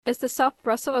as the soft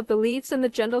rustle of the leaves and the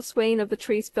gentle swaying of the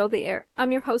trees fill the air.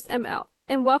 I'm your host ML,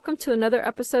 and welcome to another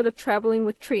episode of Traveling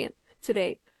with Trian.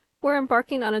 Today, we're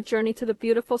embarking on a journey to the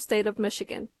beautiful state of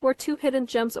Michigan, where two hidden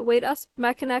gems await us,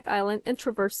 Mackinac Island and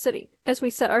Traverse City. As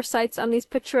we set our sights on these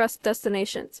picturesque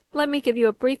destinations, let me give you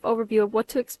a brief overview of what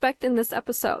to expect in this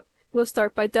episode. We'll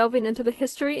start by delving into the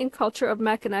history and culture of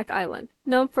Mackinac Island,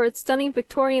 known for its stunning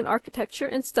Victorian architecture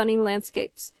and stunning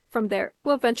landscapes. From there,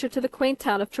 we'll venture to the quaint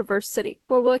town of Traverse City,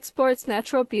 where we'll explore its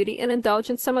natural beauty and indulge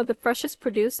in some of the freshest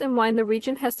produce and wine the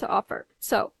region has to offer.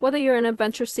 So, whether you're an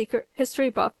adventure seeker, history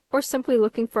buff, or simply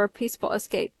looking for a peaceful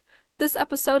escape, this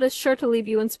episode is sure to leave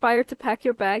you inspired to pack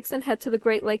your bags and head to the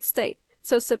Great Lakes State.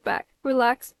 So sit back,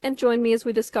 relax, and join me as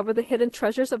we discover the hidden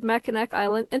treasures of Mackinac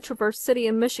Island and Traverse City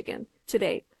in Michigan.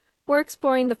 Today, we're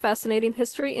exploring the fascinating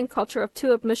history and culture of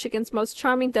two of Michigan's most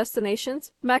charming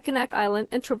destinations, Mackinac Island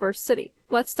and Traverse City.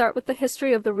 Let's start with the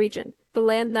history of the region. The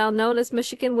land now known as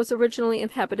Michigan was originally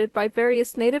inhabited by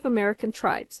various Native American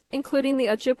tribes, including the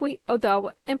Ojibwe,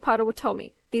 Odawa, and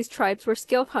Potawatomi. These tribes were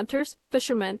skilled hunters,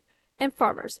 fishermen, and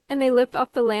farmers, and they lived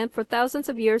off the land for thousands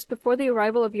of years before the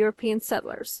arrival of European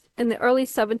settlers. In the early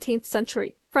 17th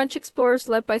century, French explorers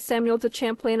led by Samuel de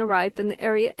Champlain arrived in the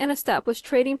area and established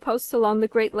trading posts along the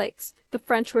Great Lakes. The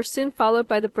French were soon followed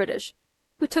by the British,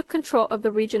 who took control of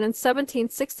the region in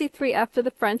 1763 after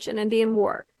the French and Indian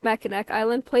War. Mackinac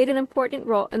Island played an important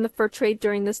role in the fur trade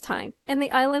during this time, and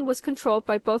the island was controlled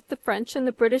by both the French and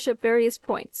the British at various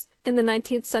points. In the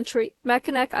 19th century,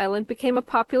 Mackinac Island became a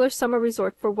popular summer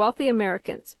resort for wealthy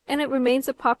Americans, and it remains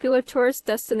a popular tourist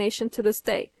destination to this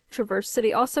day. Traverse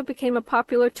City also became a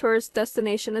popular tourist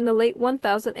destination in the late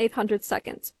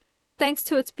 1800s, thanks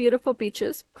to its beautiful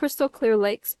beaches, crystal clear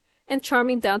lakes, and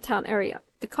charming downtown area.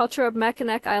 The culture of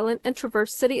Mackinac Island and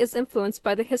Traverse City is influenced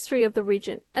by the history of the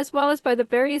region, as well as by the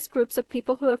various groups of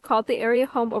people who have called the area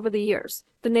home over the years.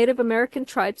 The Native American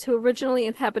tribes who originally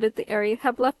inhabited the area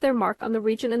have left their mark on the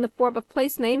region in the form of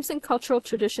place names and cultural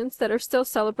traditions that are still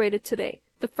celebrated today.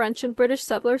 The French and British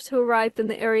settlers who arrived in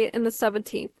the area in the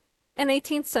 17th and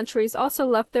 18th centuries also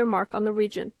left their mark on the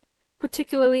region,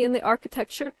 particularly in the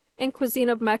architecture and cuisine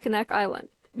of Mackinac Island.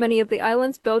 Many of the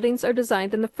island's buildings are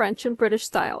designed in the French and British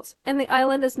styles, and the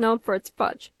island is known for its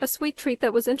fudge, a sweet treat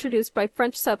that was introduced by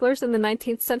French settlers in the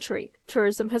 19th century.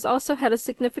 Tourism has also had a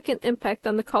significant impact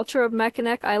on the culture of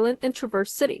Mackinac Island and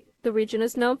Traverse City. The region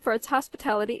is known for its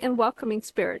hospitality and welcoming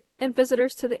spirit, and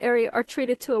visitors to the area are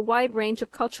treated to a wide range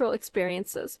of cultural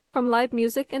experiences, from live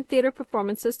music and theater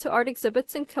performances to art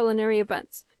exhibits and culinary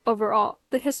events. Overall,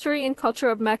 the history and culture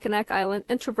of Mackinac Island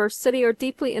and Traverse City are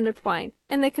deeply intertwined,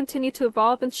 and they continue to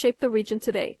evolve and shape the region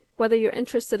today. Whether you're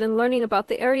interested in learning about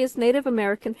the area's Native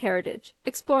American heritage,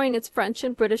 exploring its French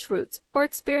and British roots, or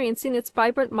experiencing its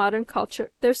vibrant modern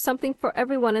culture, there's something for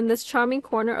everyone in this charming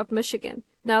corner of Michigan.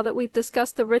 Now that we've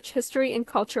discussed the rich history and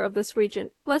culture of this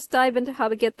region, let's dive into how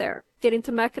to get there. Getting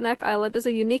to Mackinac Island is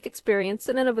a unique experience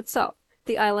in and of itself.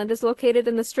 The island is located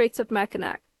in the Straits of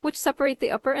Mackinac, which separate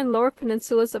the upper and lower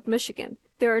peninsulas of Michigan.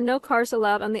 There are no cars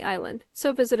allowed on the island,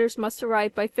 so visitors must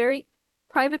arrive by ferry,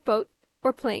 private boat,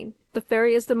 or plane. The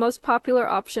ferry is the most popular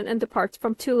option and departs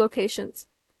from two locations: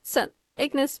 St.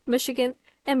 Ignace, Michigan,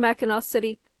 and Mackinac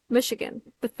City, Michigan.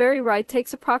 The ferry ride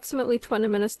takes approximately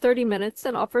 30 minutes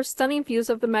and offers stunning views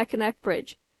of the Mackinac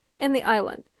Bridge and the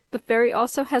island. The ferry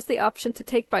also has the option to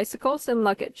take bicycles and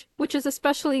luggage, which is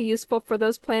especially useful for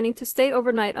those planning to stay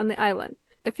overnight on the island.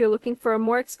 If you're looking for a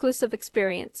more exclusive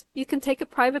experience, you can take a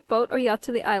private boat or yacht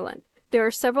to the island. There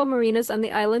are several marinas on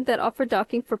the island that offer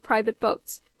docking for private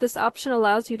boats. This option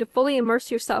allows you to fully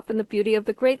immerse yourself in the beauty of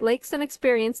the Great Lakes and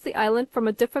experience the island from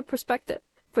a different perspective.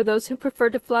 For those who prefer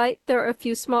to fly, there are a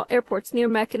few small airports near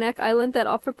Mackinac Island that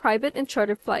offer private and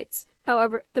charter flights.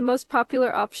 However, the most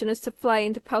popular option is to fly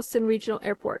into Poweston Regional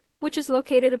Airport, which is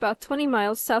located about 20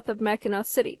 miles south of Mackinac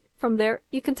City. From there,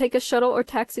 you can take a shuttle or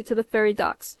taxi to the ferry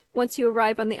docks. Once you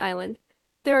arrive on the island,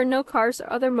 there are no cars or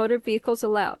other motor vehicles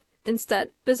allowed.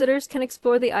 Instead, visitors can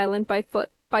explore the island by foot,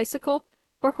 bicycle,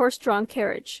 or horse-drawn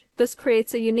carriage. This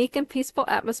creates a unique and peaceful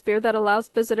atmosphere that allows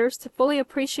visitors to fully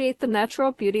appreciate the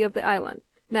natural beauty of the island.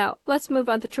 Now, let's move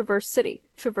on to Traverse City.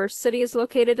 Traverse City is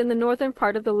located in the northern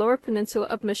part of the lower peninsula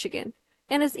of Michigan,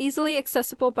 and is easily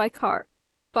accessible by car,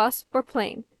 bus, or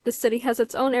plane. The city has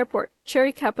its own airport,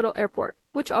 Cherry Capital Airport,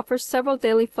 which offers several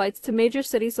daily flights to major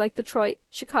cities like Detroit,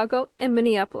 Chicago, and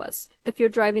Minneapolis. If you're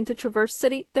driving to Traverse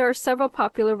City, there are several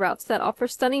popular routes that offer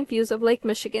stunning views of Lake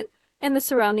Michigan and the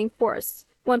surrounding forests.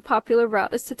 One popular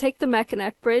route is to take the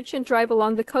Mackinac Bridge and drive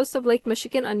along the coast of Lake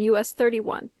Michigan on US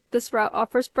 31. This route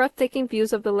offers breathtaking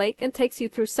views of the lake and takes you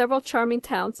through several charming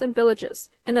towns and villages.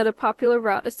 Another popular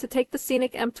route is to take the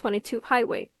scenic M22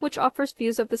 highway, which offers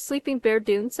views of the Sleeping Bear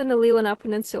Dunes and the Leelanau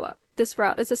Peninsula. This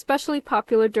route is especially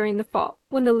popular during the fall,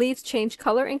 when the leaves change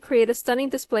color and create a stunning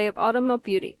display of autumnal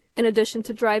beauty. In addition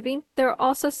to driving, there are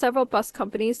also several bus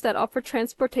companies that offer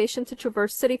transportation to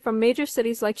Traverse City from major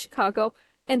cities like Chicago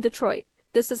and Detroit.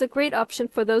 This is a great option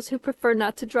for those who prefer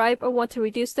not to drive or want to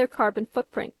reduce their carbon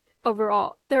footprint.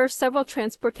 Overall, there are several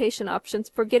transportation options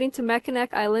for getting to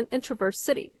Mackinac Island and Traverse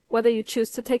City. Whether you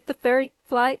choose to take the ferry,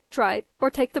 fly, drive,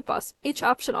 or take the bus, each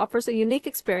option offers a unique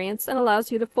experience and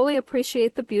allows you to fully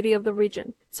appreciate the beauty of the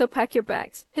region. So pack your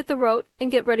bags, hit the road, and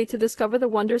get ready to discover the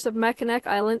wonders of Mackinac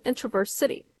Island and Traverse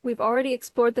City. We've already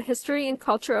explored the history and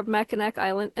culture of Mackinac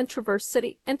Island and Traverse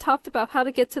City and talked about how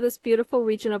to get to this beautiful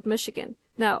region of Michigan.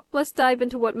 Now, let's dive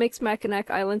into what makes Mackinac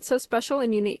Island so special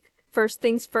and unique. First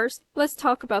things first, let's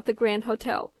talk about the Grand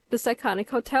Hotel. This iconic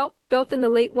hotel, built in the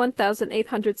late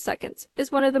 1800s,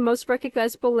 is one of the most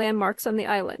recognizable landmarks on the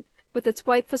island. With its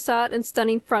white facade and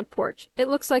stunning front porch, it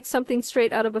looks like something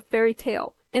straight out of a fairy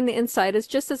tale. And the inside is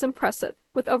just as impressive,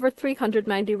 with over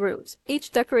 390 rooms, each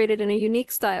decorated in a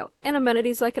unique style, and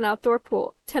amenities like an outdoor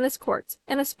pool, tennis courts,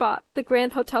 and a spa. The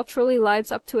Grand Hotel truly lives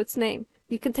up to its name.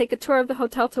 You can take a tour of the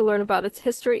hotel to learn about its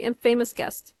history and famous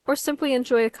guests, or simply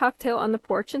enjoy a cocktail on the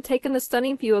porch and take in the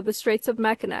stunning view of the Straits of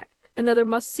Mackinac. Another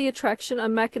must-see attraction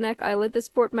on Mackinac Island is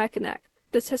Fort Mackinac.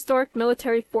 This historic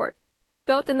military fort,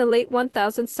 built in the late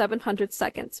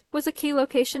 1700s, was a key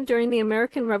location during the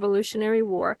American Revolutionary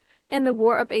War and the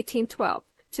War of 1812.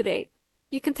 Today,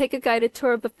 you can take a guided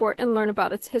tour of the fort and learn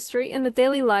about its history and the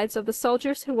daily lives of the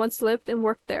soldiers who once lived and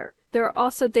worked there. There are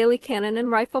also daily cannon and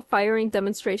rifle firing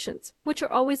demonstrations, which are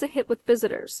always a hit with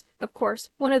visitors. Of course,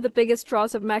 one of the biggest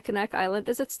draws of Mackinac Island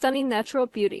is its stunning natural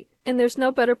beauty, and there's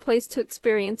no better place to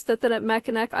experience that than at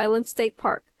Mackinac Island State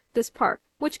Park. This park,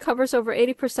 which covers over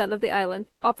 80% of the island,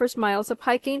 offers miles of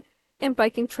hiking and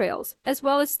biking trails, as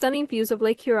well as stunning views of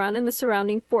Lake Huron and the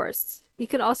surrounding forests. You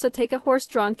can also take a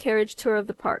horse-drawn carriage tour of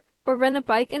the park, or rent a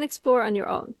bike and explore on your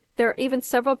own. There are even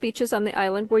several beaches on the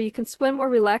island where you can swim or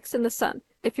relax in the sun.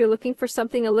 If you're looking for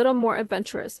something a little more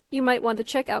adventurous, you might want to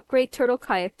check out Great Turtle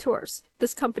Kayak Tours.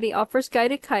 This company offers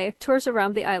guided kayak tours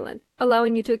around the island,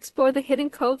 allowing you to explore the hidden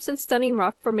coves and stunning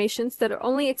rock formations that are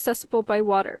only accessible by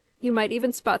water. You might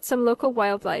even spot some local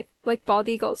wildlife, like bald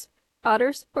eagles,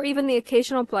 otters, or even the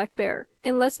occasional black bear.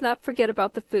 And let's not forget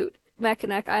about the food.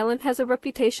 Mackinac Island has a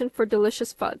reputation for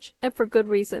delicious fudge, and for good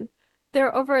reason. There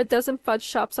are over a dozen fudge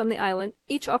shops on the island,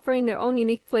 each offering their own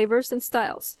unique flavors and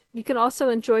styles. You can also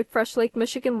enjoy fresh Lake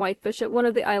Michigan whitefish at one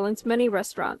of the island's many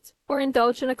restaurants, or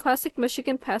indulge in a classic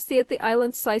Michigan pasty at the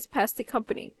island's Slice Pasty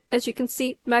Company. As you can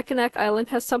see, Mackinac Island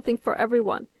has something for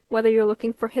everyone. Whether you're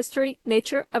looking for history,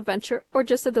 nature, adventure, or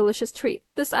just a delicious treat,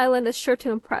 this island is sure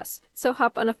to impress. So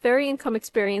hop on a ferry and come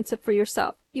experience it for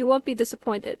yourself. You won't be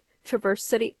disappointed. Traverse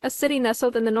City, a city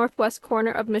nestled in the northwest corner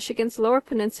of Michigan's Lower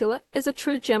Peninsula, is a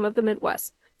true gem of the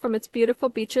Midwest. From its beautiful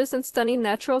beaches and stunning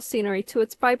natural scenery to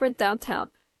its vibrant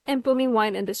downtown and booming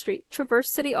wine industry,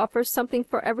 Traverse City offers something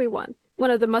for everyone.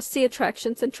 One of the must-see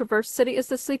attractions in Traverse City is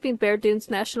the Sleeping Bear Dunes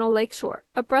National Lakeshore,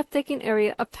 a breathtaking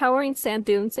area of towering sand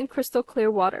dunes and crystal-clear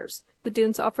waters. The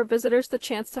dunes offer visitors the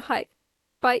chance to hike,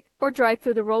 bike, or drive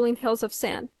through the rolling hills of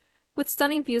sand, with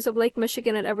stunning views of Lake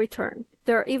Michigan at every turn.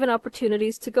 There are even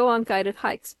opportunities to go on guided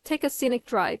hikes, take a scenic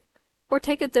drive, or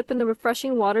take a dip in the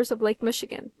refreshing waters of Lake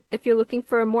Michigan. If you're looking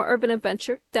for a more urban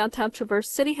adventure, downtown Traverse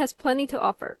City has plenty to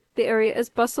offer. The area is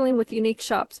bustling with unique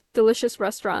shops, delicious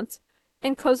restaurants,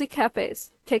 and cozy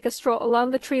cafes. Take a stroll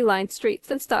along the tree-lined streets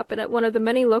and stop in at one of the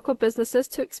many local businesses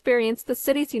to experience the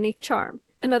city's unique charm.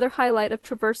 Another highlight of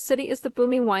Traverse City is the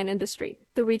booming wine industry.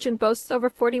 The region boasts over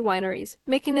 40 wineries,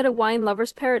 making it a wine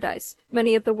lover's paradise.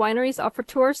 Many of the wineries offer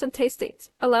tours and tastings,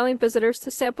 allowing visitors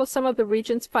to sample some of the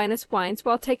region's finest wines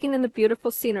while taking in the beautiful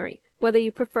scenery. Whether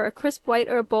you prefer a crisp white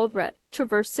or a bold red,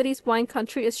 Traverse City's wine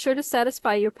country is sure to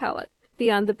satisfy your palate.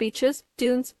 Beyond the beaches,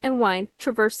 dunes, and wine,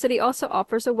 Traverse City also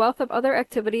offers a wealth of other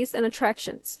activities and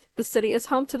attractions. The city is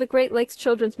home to the Great Lakes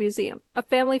Children's Museum, a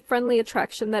family-friendly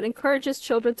attraction that encourages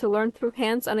children to learn through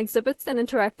hands-on exhibits and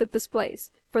interactive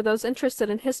displays. For those interested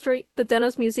in history, the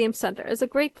Denno's Museum Center is a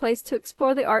great place to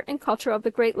explore the art and culture of the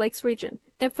Great Lakes region.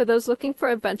 And for those looking for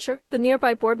adventure, the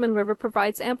nearby Boardman River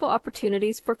provides ample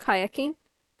opportunities for kayaking,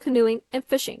 canoeing, and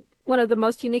fishing. One of the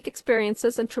most unique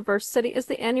experiences in Traverse City is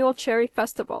the annual Cherry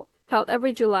Festival. Held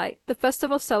every July, the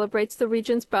festival celebrates the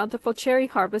region's bountiful cherry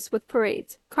harvest with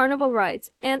parades, carnival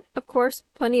rides, and, of course,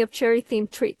 plenty of cherry-themed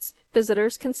treats.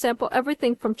 Visitors can sample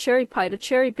everything from cherry pie to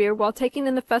cherry beer while taking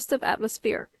in the festive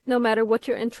atmosphere. No matter what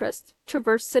your interest,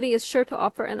 Traverse City is sure to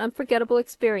offer an unforgettable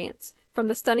experience. From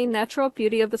the stunning natural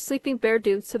beauty of the Sleeping Bear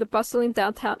Dunes to the bustling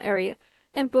downtown area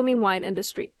and booming wine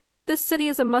industry, this city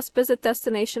is a must-visit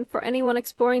destination for anyone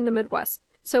exploring the Midwest.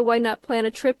 So why not plan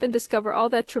a trip and discover all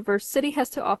that Traverse City has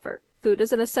to offer? Food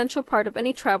is an essential part of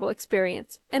any travel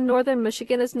experience, and northern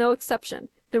Michigan is no exception.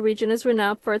 The region is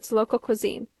renowned for its local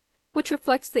cuisine, which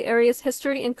reflects the area's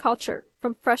history and culture.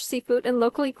 From fresh seafood and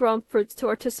locally grown fruits to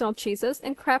artisanal cheeses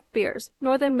and craft beers,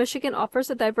 northern Michigan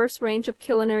offers a diverse range of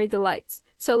culinary delights.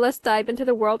 So let's dive into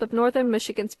the world of northern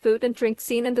Michigan's food and drink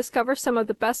scene and discover some of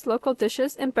the best local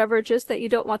dishes and beverages that you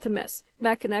don't want to miss.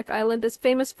 Mackinac Island is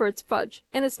famous for its fudge,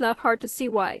 and it's not hard to see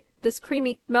why. This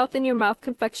creamy, melt-in-your-mouth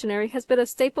confectionery has been a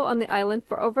staple on the island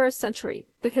for over a century.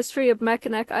 The history of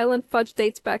Mackinac Island fudge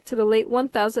dates back to the late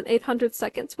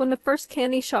 1800s when the first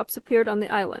candy shops appeared on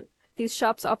the island. These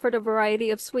shops offered a variety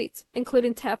of sweets,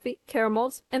 including taffy,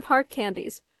 caramels, and hard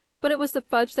candies, but it was the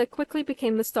fudge that quickly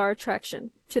became the star attraction.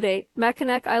 Today,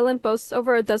 Mackinac Island boasts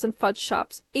over a dozen fudge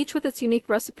shops, each with its unique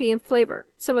recipe and flavor.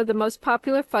 Some of the most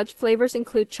popular fudge flavors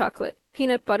include chocolate,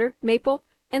 peanut butter, maple,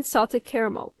 and salted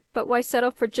caramel. But why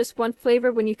settle for just one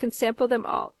flavor when you can sample them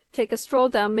all? Take a stroll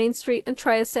down Main Street and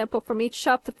try a sample from each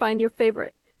shop to find your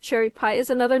favorite. Cherry pie is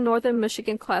another northern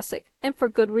Michigan classic, and for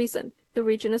good reason. The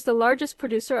region is the largest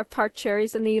producer of tart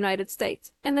cherries in the United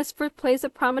States, and this fruit plays a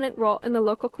prominent role in the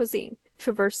local cuisine.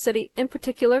 Traverse City, in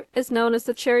particular, is known as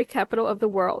the cherry capital of the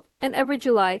world, and every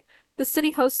July, the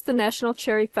city hosts the National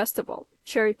Cherry Festival.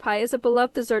 Cherry pie is a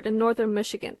beloved dessert in northern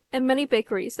Michigan, and many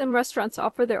bakeries and restaurants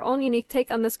offer their own unique take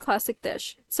on this classic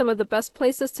dish. Some of the best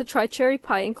places to try cherry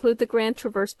pie include the Grand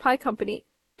Traverse Pie Company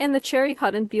and the Cherry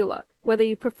Hut in Beulah. Whether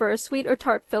you prefer a sweet or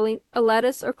tart filling, a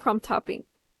lattice or crumb topping,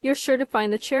 you're sure to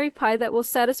find the cherry pie that will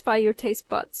satisfy your taste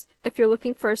buds. If you're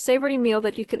looking for a savory meal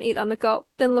that you can eat on the go,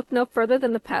 then look no further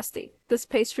than the pasty. This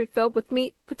pastry filled with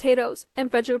meat, potatoes, and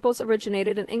vegetables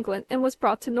originated in England and was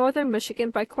brought to northern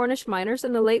Michigan by Cornish miners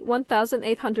in the late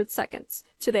 1800s.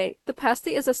 Today, the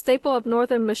pasty is a staple of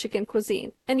northern Michigan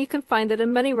cuisine, and you can find it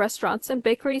in many restaurants and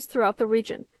bakeries throughout the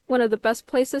region. One of the best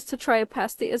places to try a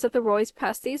pasty is at the Roy's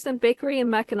Pasties and Bakery in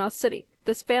Mackinac City.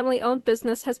 This family-owned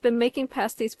business has been making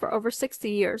pasties for over 60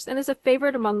 years and is a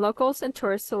favorite among locals and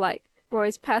tourists alike.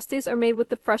 Roy's pasties are made with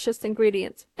the freshest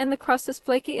ingredients, and the crust is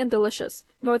flaky and delicious.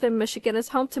 Northern Michigan is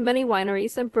home to many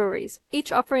wineries and breweries,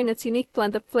 each offering its unique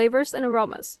blend of flavors and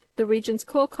aromas. The region's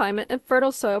cool climate and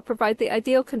fertile soil provide the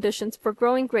ideal conditions for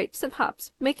growing grapes and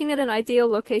hops, making it an ideal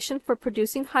location for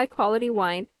producing high-quality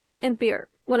wine and beer.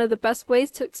 One of the best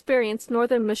ways to experience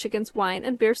northern Michigan's wine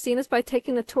and beer scene is by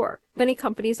taking a tour. Many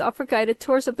companies offer guided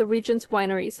tours of the region's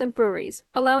wineries and breweries,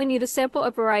 allowing you to sample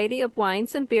a variety of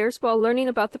wines and beers while learning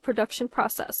about the production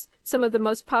process. Some of the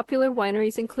most popular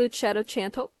wineries include Chateau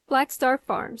Chantal, Black Star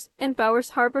Farms, and Bowers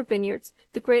Harbor Vineyards.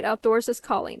 The great outdoors is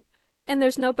calling, and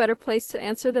there's no better place to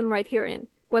answer than right here in.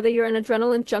 Whether you're an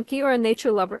adrenaline junkie or a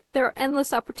nature lover, there are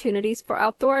endless opportunities for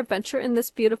outdoor adventure in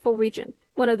this beautiful region.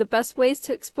 One of the best ways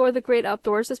to explore the great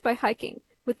outdoors is by hiking.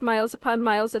 With miles upon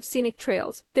miles of scenic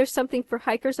trails, there's something for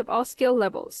hikers of all skill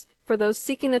levels. For those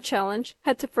seeking a challenge,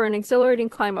 head to for an exhilarating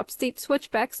climb up steep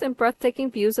switchbacks and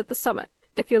breathtaking views at the summit.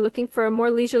 If you're looking for a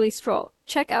more leisurely stroll,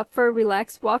 check out for a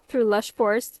relaxed walk through lush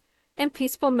forests and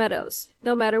peaceful meadows.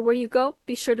 No matter where you go,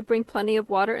 be sure to bring plenty of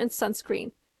water and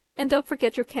sunscreen. And don't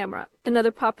forget your camera.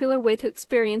 Another popular way to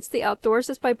experience the outdoors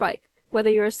is by bike. Whether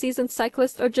you're a seasoned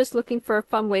cyclist or just looking for a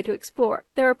fun way to explore,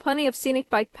 there are plenty of scenic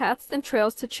bike paths and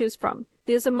trails to choose from.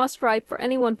 This is a must-ride for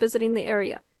anyone visiting the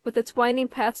area. With its winding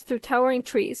paths through towering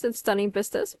trees and stunning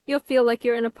vistas, you'll feel like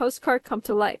you're in a postcard come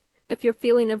to life. If you're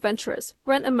feeling adventurous,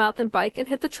 rent a mountain bike and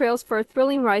hit the trails for a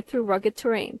thrilling ride through rugged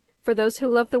terrain. For those who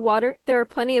love the water, there are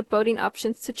plenty of boating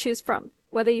options to choose from.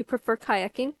 Whether you prefer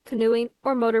kayaking, canoeing,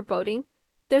 or motorboating,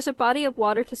 there's a body of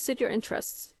water to suit your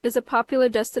interests. It is a popular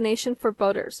destination for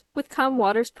boaters, with calm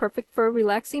waters perfect for a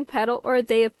relaxing paddle or a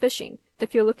day of fishing.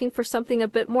 If you're looking for something a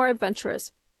bit more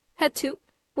adventurous, head to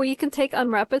where you can take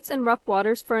on rapids and rough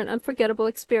waters for an unforgettable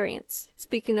experience.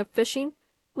 Speaking of fishing,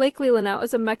 Lake Leelanau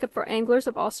is a mecca for anglers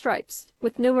of all stripes.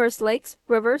 With numerous lakes,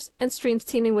 rivers, and streams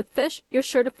teeming with fish, you're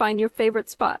sure to find your favorite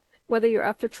spot. Whether you're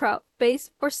after trout,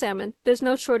 bass, or salmon, there's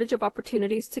no shortage of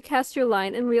opportunities to cast your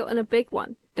line and reel in a big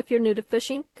one. If you're new to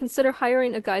fishing, consider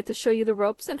hiring a guide to show you the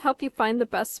ropes and help you find the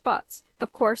best spots.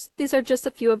 Of course, these are just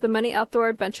a few of the many outdoor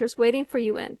adventures waiting for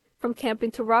you in. From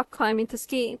camping to rock climbing to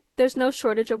skiing, there's no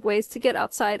shortage of ways to get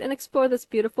outside and explore this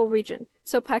beautiful region.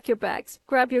 So pack your bags,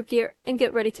 grab your gear, and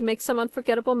get ready to make some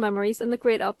unforgettable memories in the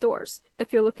great outdoors.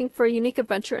 If you're looking for a unique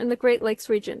adventure in the Great Lakes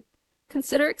region,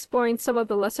 consider exploring some of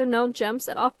the lesser-known gems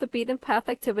and off-the-beaten-path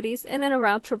activities in and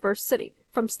around Traverse City.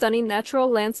 From stunning natural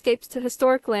landscapes to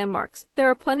historic landmarks, there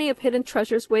are plenty of hidden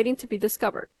treasures waiting to be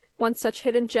discovered. One such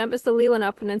hidden gem is the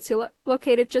Leelanau Peninsula,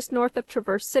 located just north of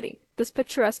Traverse City. This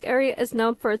picturesque area is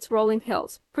known for its rolling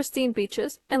hills, pristine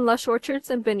beaches, and lush orchards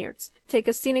and vineyards. Take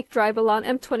a scenic drive along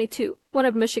M22, one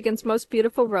of Michigan's most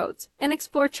beautiful roads, and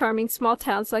explore charming small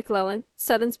towns like Leland,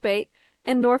 Suttons Bay,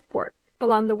 and Northport.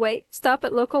 Along the way, stop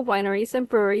at local wineries and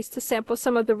breweries to sample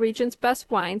some of the region's best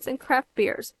wines and craft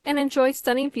beers, and enjoy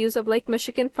stunning views of Lake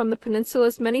Michigan from the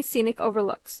peninsula's many scenic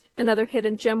overlooks. Another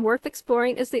hidden gem worth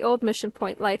exploring is the Old Mission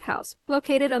Point Lighthouse,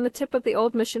 located on the tip of the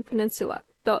Old Mission Peninsula.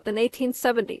 Built in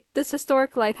 1870, this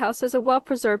historic lighthouse is a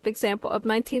well-preserved example of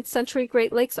 19th-century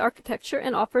Great Lakes architecture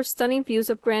and offers stunning views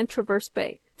of Grand Traverse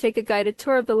Bay. Take a guided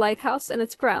tour of the lighthouse and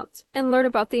its grounds, and learn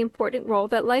about the important role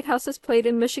that lighthouses played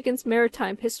in Michigan's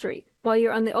maritime history. While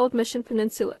you're on the Old Mission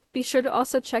Peninsula, be sure to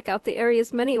also check out the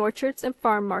area's many orchards and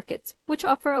farm markets, which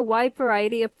offer a wide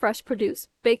variety of fresh produce,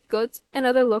 baked goods, and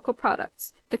other local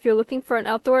products. If you're looking for an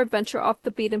outdoor adventure off the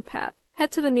beaten path,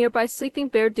 head to the nearby Sleeping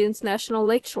Bear Dunes National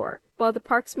Lakeshore. While the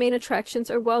park's main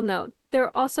attractions are well known, there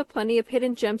are also plenty of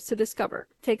hidden gems to discover.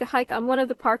 Take a hike on one of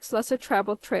the park's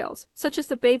lesser-traveled trails, such as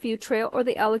the Bayview Trail or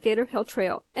the Alligator Hill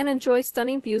Trail, and enjoy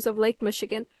stunning views of Lake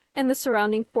Michigan and the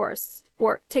surrounding forests.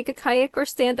 Or take a kayak or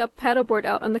stand-up paddleboard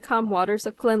out on the calm waters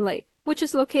of Glen Lake, which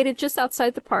is located just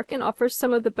outside the park and offers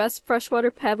some of the best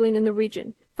freshwater paddling in the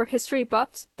region. For history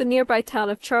buffs, the nearby town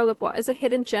of Charlevoix is a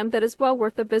hidden gem that is well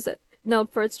worth a visit. Known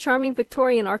for its charming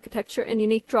Victorian architecture and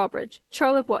unique drawbridge,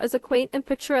 Charlevoix is a quaint and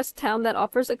picturesque town that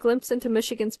offers a glimpse into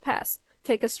Michigan's past.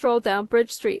 Take a stroll down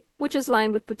Bridge Street, which is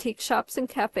lined with boutique shops and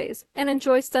cafes, and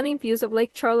enjoy stunning views of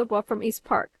Lake Charlevoix from East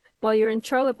Park. While you're in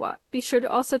Charlevoix, be sure to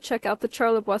also check out the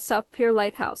Charlevoix South Pier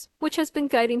Lighthouse, which has been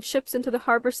guiding ships into the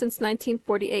harbor since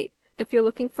 1948. If you're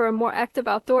looking for a more active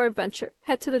outdoor adventure,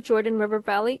 head to the Jordan River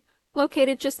Valley,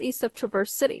 located just east of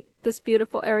Traverse City. This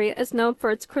beautiful area is known for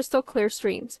its crystal-clear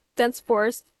streams, dense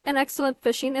forests, and excellent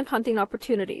fishing and hunting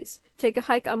opportunities. Take a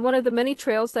hike on one of the many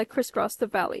trails that crisscross the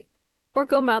valley, or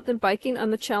go mountain biking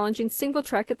on the challenging single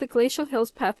track at the Glacial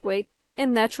Hills Pathway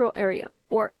and Natural Area.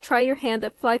 Or try your hand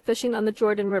at fly fishing on the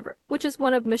Jordan River, which is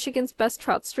one of Michigan's best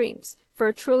trout streams. For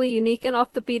a truly unique and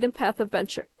off-the-beaten-path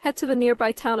adventure, head to the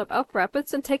nearby town of Elk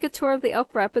Rapids and take a tour of the Elk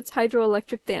Rapids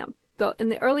Hydroelectric Dam. Built in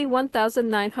the early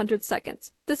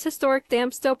 1900s, this historic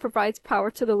dam still provides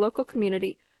power to the local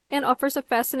community and offers a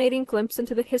fascinating glimpse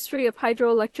into the history of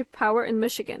hydroelectric power in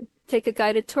Michigan. Take a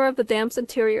guided tour of the dam's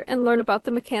interior and learn about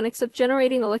the mechanics of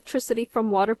generating electricity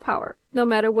from water power. No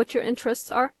matter what your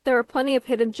interests are, there are plenty of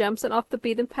hidden gems and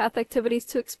off-the-beaten-path activities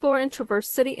to explore in Traverse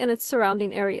City and its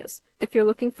surrounding areas. If you're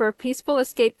looking for a peaceful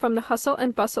escape from the hustle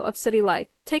and bustle of city life,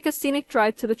 take a scenic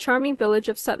drive to the charming village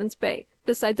of Suttons Bay.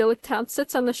 This idyllic town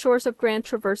sits on the shores of Grand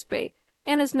Traverse Bay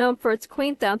and is known for its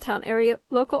quaint downtown area,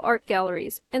 local art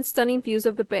galleries, and stunning views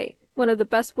of the bay. One of the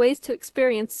best ways to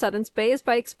experience Suttons Bay is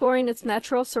by exploring its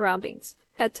natural surroundings.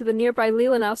 Head to the nearby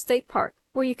Leelanau State Park,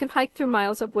 where you can hike through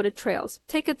miles of wooded trails,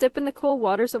 take a dip in the cool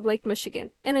waters of Lake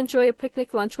Michigan, and enjoy a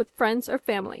picnic lunch with friends or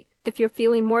family. If you're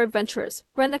feeling more adventurous,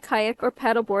 rent a kayak or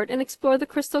paddleboard and explore the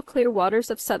crystal-clear waters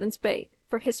of Suttons Bay.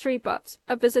 For history buffs,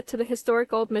 a visit to the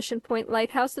historic Old Mission Point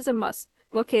Lighthouse is a must.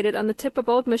 Located on the tip of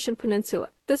Old Mission Peninsula,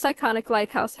 this iconic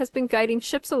lighthouse has been guiding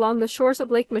ships along the shores of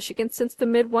Lake Michigan since the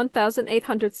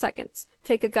mid-1800s.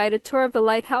 Take a guided tour of the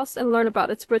lighthouse and learn about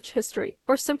its rich history,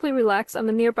 or simply relax on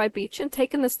the nearby beach and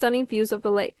take in the stunning views of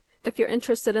the lake. If you're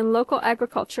interested in local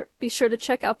agriculture, be sure to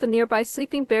check out the nearby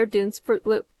Sleeping Bear Dunes Fruit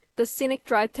Loop. This scenic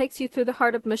drive takes you through the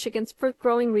heart of Michigan's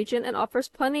fruit-growing region and offers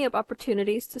plenty of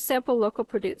opportunities to sample local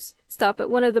produce. Stop at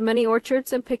one of the many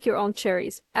orchards and pick your own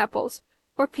cherries, apples,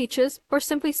 or peaches, or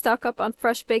simply stock up on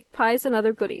fresh baked pies and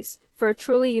other goodies. For a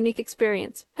truly unique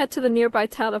experience, head to the nearby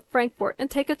town of Frankfort and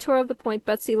take a tour of the Point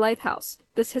Betsy Lighthouse.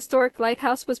 This historic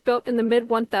lighthouse was built in the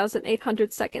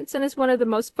mid-1800s and is one of the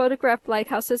most photographed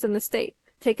lighthouses in the state.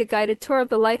 Take a guided tour of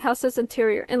the lighthouse's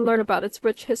interior and learn about its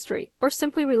rich history, or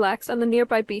simply relax on the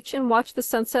nearby beach and watch the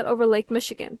sunset over Lake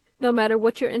Michigan. No matter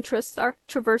what your interests are,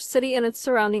 Traverse City and its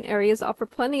surrounding areas offer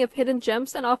plenty of hidden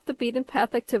gems and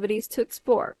off-the-beaten-path activities to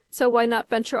explore. So why not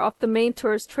venture off the main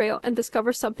tourist trail and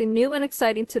discover something new and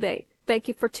exciting today? Thank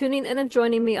you for tuning in and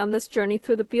joining me on this journey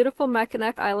through the beautiful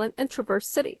Mackinac Island and Traverse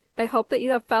City. I hope that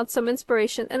you have found some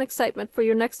inspiration and excitement for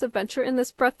your next adventure in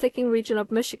this breathtaking region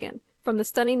of Michigan. From the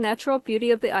stunning natural beauty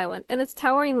of the island and its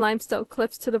towering limestone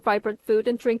cliffs to the vibrant food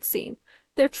and drink scene,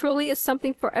 There truly is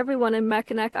something for everyone in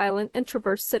Mackinac Island and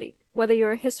Traverse City. Whether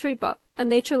you're a history buff, a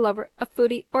nature lover, a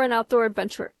foodie, or an outdoor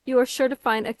adventurer, you are sure to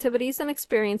find activities and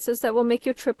experiences that will make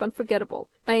your trip unforgettable.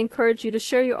 I encourage you to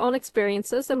share your own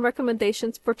experiences and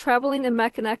recommendations for traveling in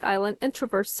Mackinac Island and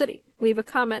Traverse City. Leave a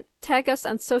comment, tag us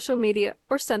on social media,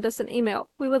 or send us an email.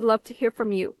 We would love to hear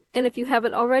from you. And if you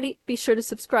haven't already, be sure to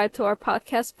subscribe to our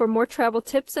podcast for more travel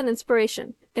tips and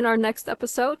inspiration. In our next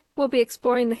episode, we'll be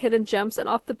exploring the hidden gems and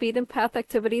off-the-beaten-path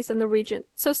activities in the region,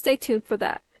 so stay tuned for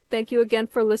that. Thank you again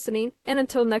for listening, and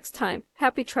until next time,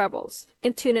 happy travels.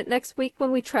 And tune in next week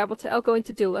when we travel to Elko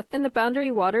into Duluth in the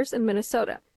Boundary Waters in Minnesota.